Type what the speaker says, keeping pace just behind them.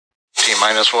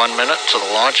T-minus 1 minute to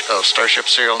the launch of Starship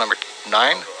serial number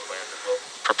 9.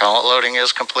 Propellant loading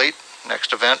is complete.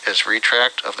 Next event is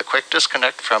retract of the quick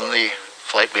disconnect from the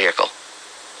flight vehicle.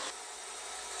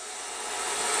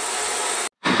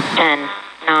 10,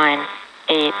 9,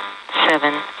 8,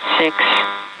 7, 6,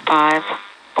 5,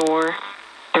 4,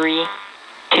 3,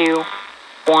 2,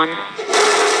 1.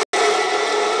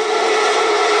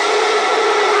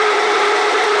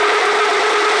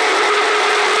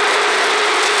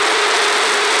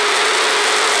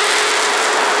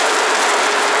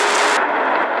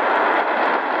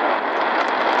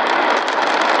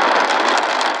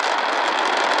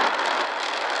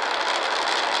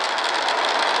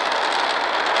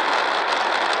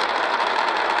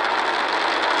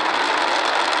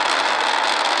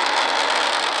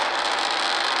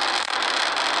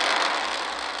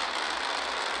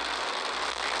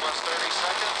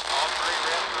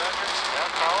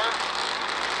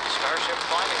 Starship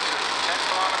climbing to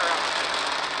 10-kilometer altitude.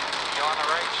 View on the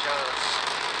right shows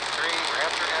 3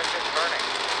 Raptor engines burning.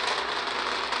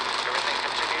 Everything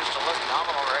continues to look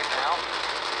nominal right now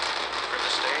for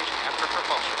the stage and for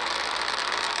propulsion.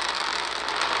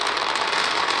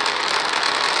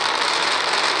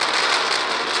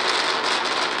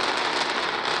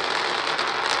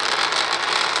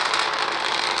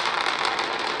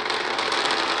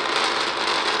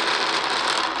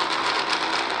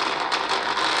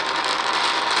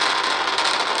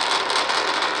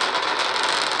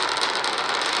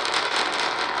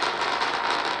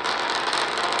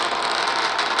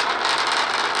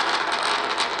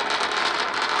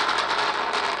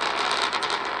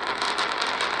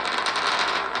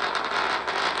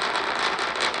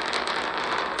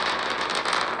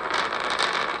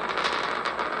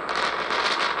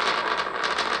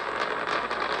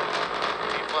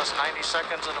 Plus 90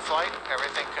 seconds into flight,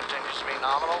 everything continues to be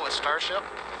nominal with Starship.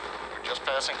 We're just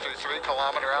passing through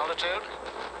 3-kilometer altitude.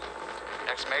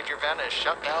 Next major event is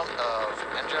shutdown of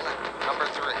engine number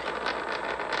 3.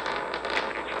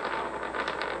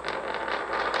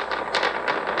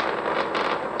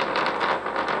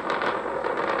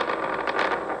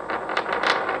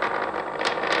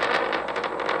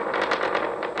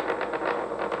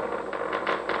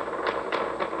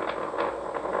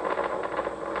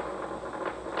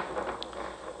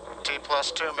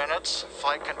 Plus 2 minutes,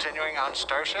 flight continuing on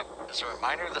Starship. As a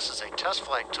reminder, this is a test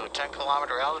flight to a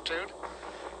 10-kilometer altitude.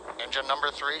 Engine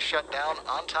number 3 shut down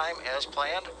on time as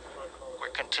planned. We're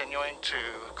continuing to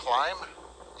climb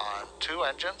on 2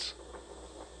 engines.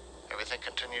 Everything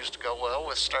continues to go well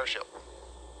with Starship.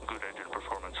 Good engine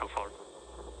performance so far.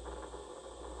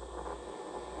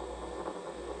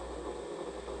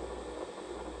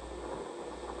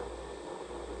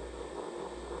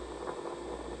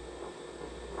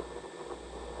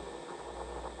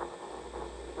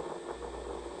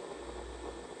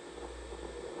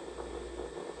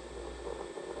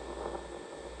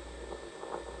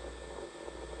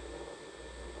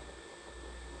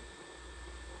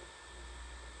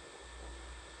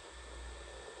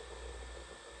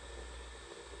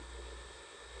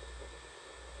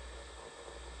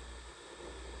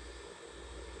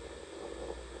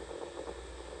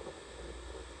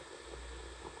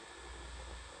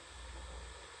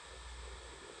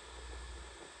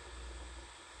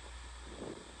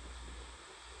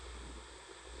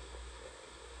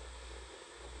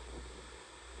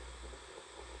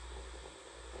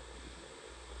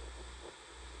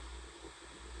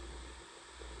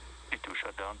 T2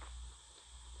 shut down.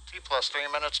 T plus 3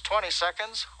 minutes, 20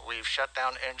 seconds. We've shut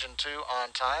down engine 2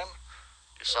 on time.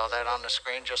 You saw that on the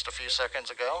screen just a few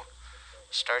seconds ago.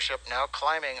 Starship now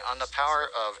climbing on the power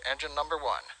of engine number 1,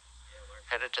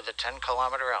 headed to the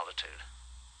 10-kilometer altitude.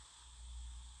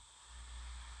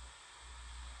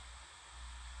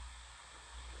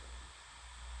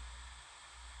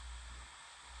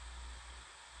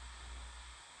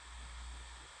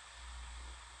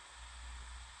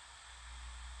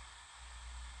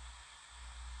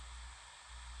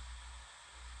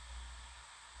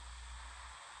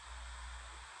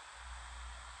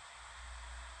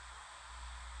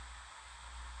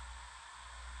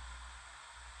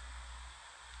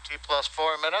 T plus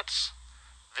 4 minutes.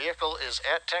 Vehicle is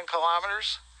at 10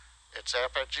 kilometers. It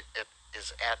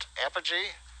is at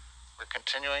apogee. We're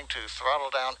continuing to throttle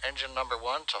down engine number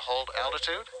 1 to hold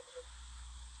altitude.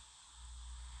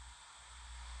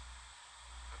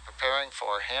 We're preparing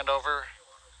for handover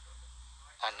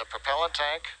on the propellant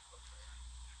tank.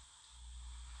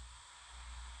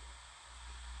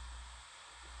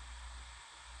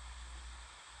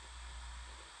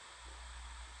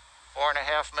 Four and a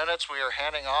half minutes, we are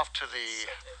handing off to the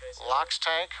LOX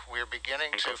tank. We are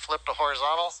beginning to flip to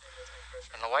horizontal.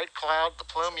 And the white cloud, the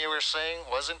plume you were seeing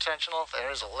was intentional.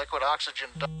 That is a liquid oxygen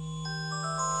dump.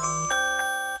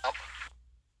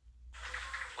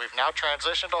 We've now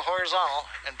transitioned to horizontal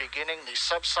and beginning the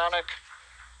subsonic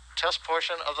test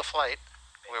portion of the flight,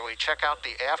 where we check out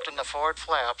the aft and the forward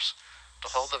flaps to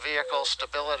hold the vehicle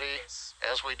stability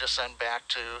as we descend back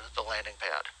to the landing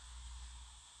pad.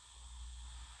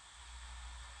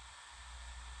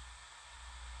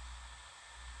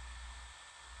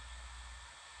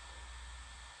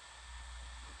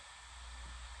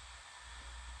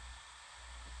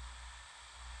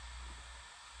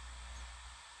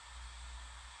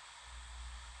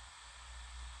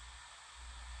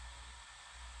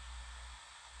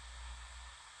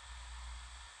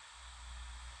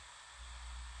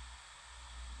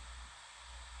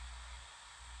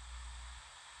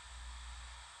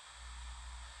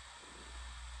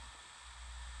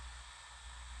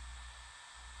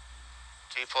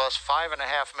 T plus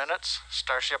 5.5 minutes,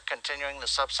 Starship continuing the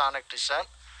subsonic descent,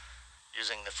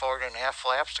 using the forward and aft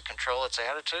flaps to control its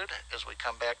attitude as we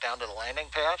come back down to the landing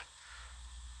pad.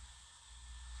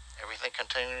 Everything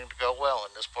continuing to go well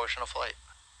in this portion of flight.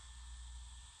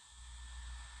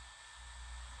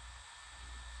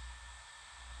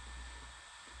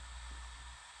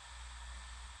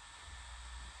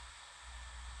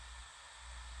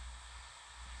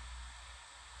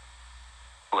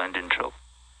 Land intro.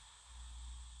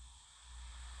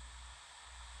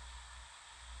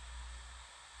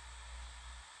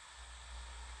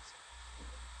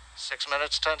 6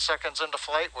 minutes, 10 seconds into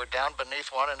flight. We're down beneath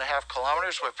 1.5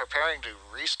 kilometers. We're preparing to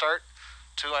restart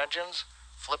 2 engines,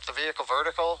 flip the vehicle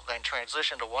vertical, then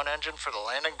transition to 1 engine for the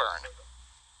landing burn.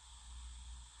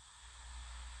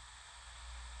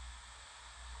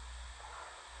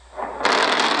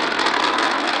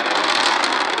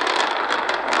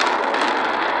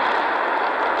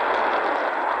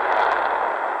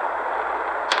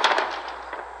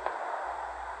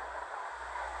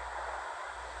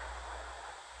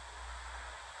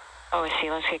 Oh, I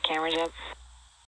see. Let's get cameras up.